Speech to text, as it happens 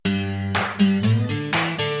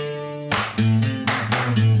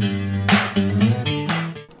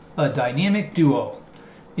dynamic duo.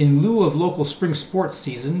 In lieu of local spring sports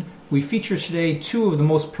season, we feature today two of the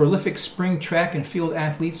most prolific spring track and field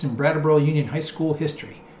athletes in Brattleboro Union High School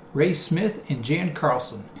history, Ray Smith and Jan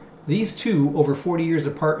Carlson. These two, over 40 years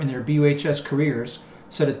apart in their BUHS careers,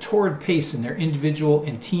 set a torrid pace in their individual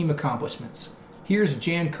and team accomplishments. Here's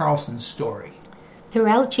Jan Carlson's story.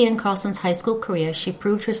 Throughout Jan Carlson's high school career, she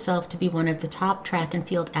proved herself to be one of the top track and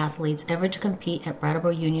field athletes ever to compete at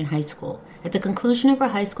Brattleboro Union High School. At the conclusion of her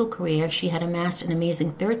high school career, she had amassed an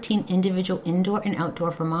amazing 13 individual indoor and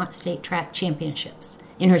outdoor Vermont State Track Championships.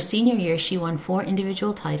 In her senior year, she won 4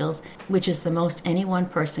 individual titles, which is the most any one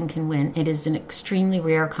person can win. It is an extremely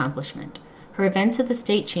rare accomplishment. Her events at the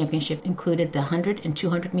state championship included the 100 and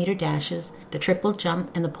 200 meter dashes, the triple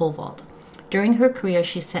jump, and the pole vault. During her career,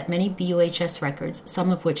 she set many BUHS records,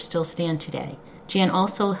 some of which still stand today. Jan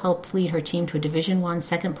also helped lead her team to a Division I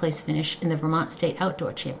second-place finish in the Vermont State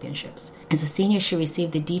Outdoor Championships. As a senior, she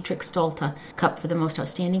received the Dietrich Stolta Cup for the most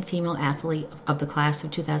outstanding female athlete of the class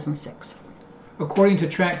of 2006. According to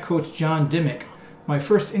track coach John Dimmick, my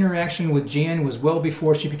first interaction with Jan was well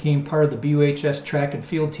before she became part of the BUHS track and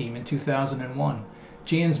field team in 2001.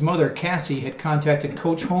 Jan's mother, Cassie, had contacted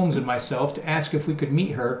Coach Holmes and myself to ask if we could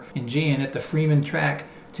meet her and Jan at the Freeman track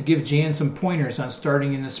to give Jan some pointers on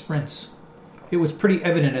starting in the sprints. It was pretty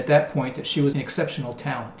evident at that point that she was an exceptional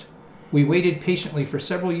talent. We waited patiently for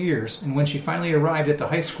several years, and when she finally arrived at the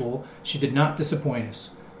high school, she did not disappoint us.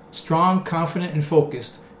 Strong, confident, and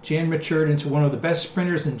focused, Jan matured into one of the best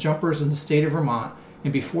sprinters and jumpers in the state of Vermont,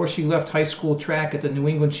 and before she left high school track at the New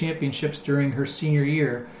England Championships during her senior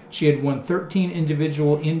year, she had won 13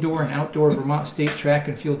 individual indoor and outdoor Vermont State Track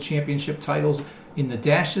and Field Championship titles in the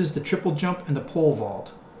dashes, the triple jump, and the pole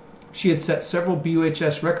vault. She had set several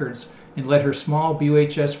BUHS records and led her small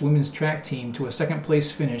BUHS women's track team to a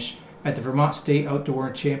second-place finish at the Vermont State Outdoor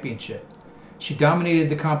Championship. She dominated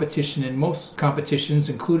the competition in most competitions,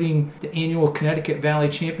 including the annual Connecticut Valley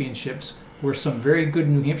Championships, where some very good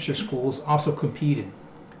New Hampshire schools also competed.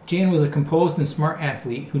 Jan was a composed and smart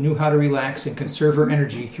athlete who knew how to relax and conserve her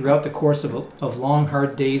energy throughout the course of long,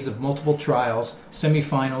 hard days of multiple trials,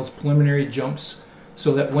 semifinals, preliminary jumps,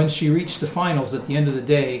 so that when she reached the finals at the end of the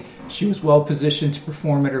day, she was well positioned to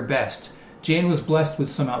perform at her best. Jan was blessed with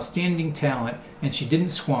some outstanding talent, and she didn't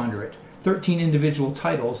squander it. 13 individual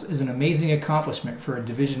titles is an amazing accomplishment for a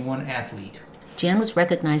Division I athlete. Jan was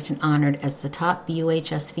recognized and honored as the top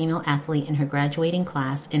BUHS female athlete in her graduating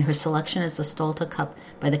class in her selection as the Stolta Cup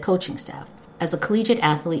by the coaching staff. As a collegiate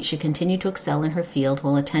athlete, she continued to excel in her field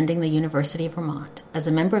while attending the University of Vermont. As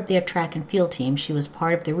a member of their track and field team, she was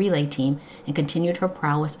part of the relay team and continued her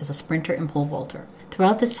prowess as a sprinter and pole vaulter.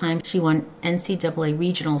 Throughout this time, she won NCAA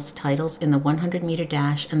regionals titles in the 100-meter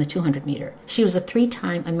dash and the 200-meter. She was a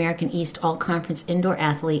 3-time American East All-Conference indoor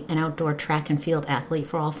athlete and outdoor track and field athlete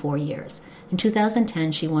for all 4 years. In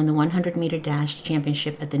 2010, she won the 100-meter dash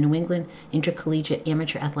championship at the New England Intercollegiate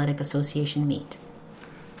Amateur Athletic Association meet.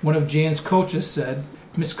 One of Jan's coaches said,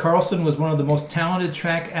 "Miss Carlson was one of the most talented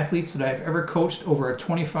track athletes that I have ever coached over a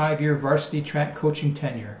 25-year varsity track coaching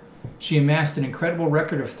tenure. She amassed an incredible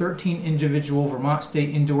record of 13 individual Vermont State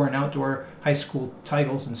indoor and outdoor high school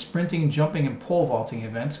titles in sprinting, jumping, and pole vaulting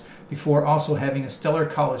events, before also having a stellar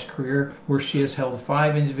college career where she has held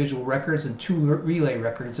 5 individual records and 2 relay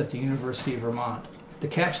records at the University of Vermont. The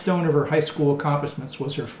capstone of her high school accomplishments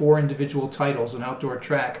was her 4 individual titles in outdoor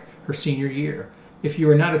track her senior year. If you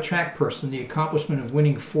are not a track person, the accomplishment of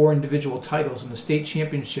winning 4 individual titles in a state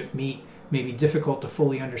championship meet may be difficult to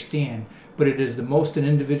fully understand, but it is the most an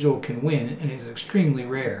individual can win and is extremely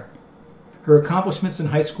rare." Her accomplishments in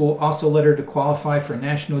high school also led her to qualify for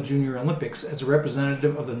National Junior Olympics as a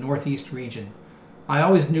representative of the Northeast region. I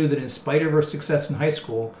always knew that in spite of her success in high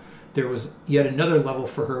school, there was yet another level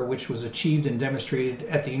for her which was achieved and demonstrated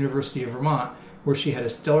at the University of Vermont, where she had a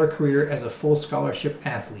stellar career as a full scholarship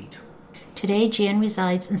athlete. Today, Jan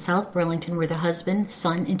resides in South Burlington with her husband,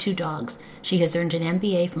 son, and 2 dogs. She has earned an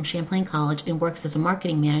MBA from Champlain College and works as a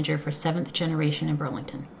marketing manager for 7th Generation in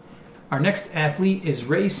Burlington. Our next athlete is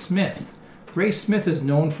Ray Smith. Ray Smith is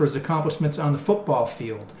known for his accomplishments on the football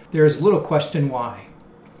field. There is little question why.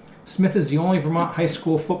 Smith is the only Vermont high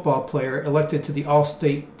school football player elected to the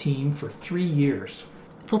All-State team for 3 years.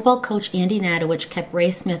 Football coach Andy Nadowich kept Ray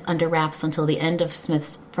Smith under wraps until the end of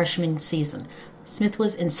Smith's freshman season. Smith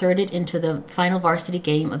was inserted into the final varsity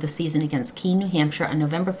game of the season against Keene, New Hampshire on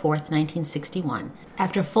November 4th, 1961.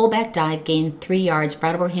 After a fullback dive gained 3 yards,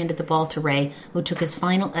 Brattleboro handed the ball to Ray, who took his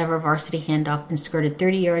final ever varsity handoff and skirted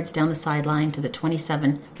 30 yards down the sideline to the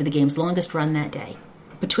 27 for the game's longest run that day.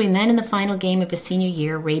 Between then and the final game of his senior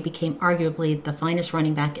year, Ray became arguably the finest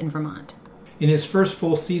running back in Vermont. In his first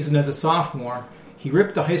full season as a sophomore, He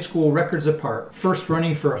ripped the high school records apart, first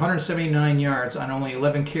running for 179 yards on only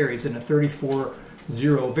 11 carries in a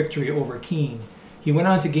 34-0 victory over Keene. He went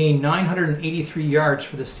on to gain 983 yards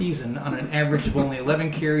for the season on an average of only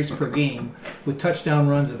 11 carries per game, with touchdown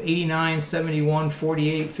runs of 89, 71,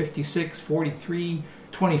 48, 56, 43,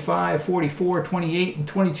 25, 44, 28, and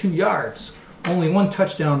 22 yards. Only one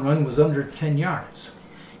touchdown run was under 10 yards.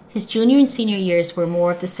 His junior and senior years were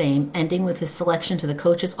more of the same, ending with his selection to the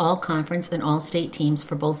coaches' all-conference and all-state teams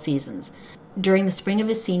for both seasons. During the spring of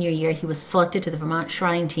his senior year, he was selected to the Vermont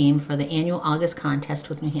Shrine team for the annual August contest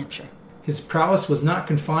with New Hampshire. His prowess was not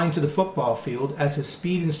confined to the football field, as his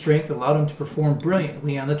speed and strength allowed him to perform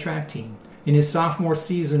brilliantly on the track team. In his sophomore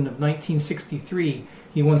season of 1963,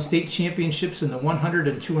 he won state championships in the 100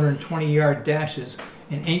 and 220-yard dashes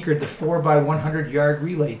and anchored the 4x100-yard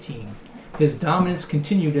relay team. His dominance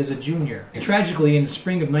continued as a junior. Tragically, in the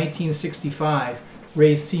spring of 1965,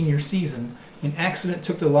 Ray's senior season, an accident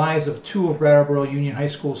took the lives of two of Brattleboro Union High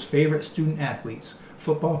School's favorite student-athletes,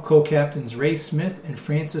 football co-captains Ray Smith and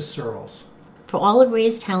Francis Searles. For all of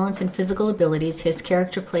Ray's talents and physical abilities, his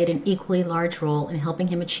character played an equally large role in helping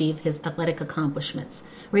him achieve his athletic accomplishments.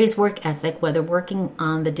 Ray's work ethic, whether working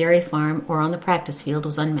on the dairy farm or on the practice field,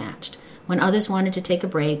 was unmatched. When others wanted to take a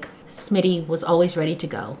break, Smitty was always ready to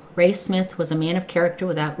go. Ray Smith was a man of character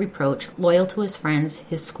without reproach, loyal to his friends,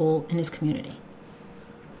 his school, and his community.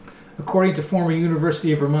 According to former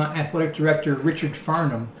University of Vermont Athletic Director Richard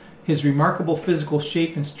Farnham, his remarkable physical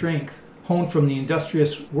shape and strength, honed from the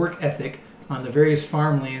industrious work ethic on the various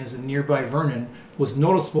farmlands in nearby Vernon, was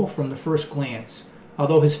noticeable from the first glance.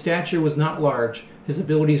 Although his stature was not large, his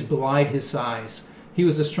abilities belied his size. He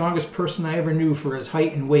was the strongest person I ever knew for his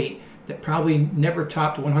height and weight, that probably never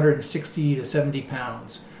topped 160 to 70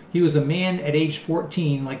 pounds. He was a man at age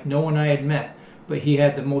 14 like no one I had met, but he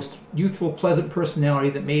had the most youthful, pleasant personality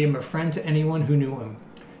that made him a friend to anyone who knew him.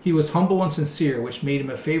 He was humble and sincere, which made him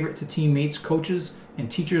a favorite to teammates, coaches,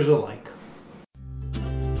 and teachers alike.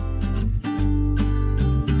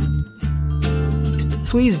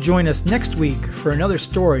 Please join us next week for another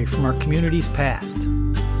story from our community's past.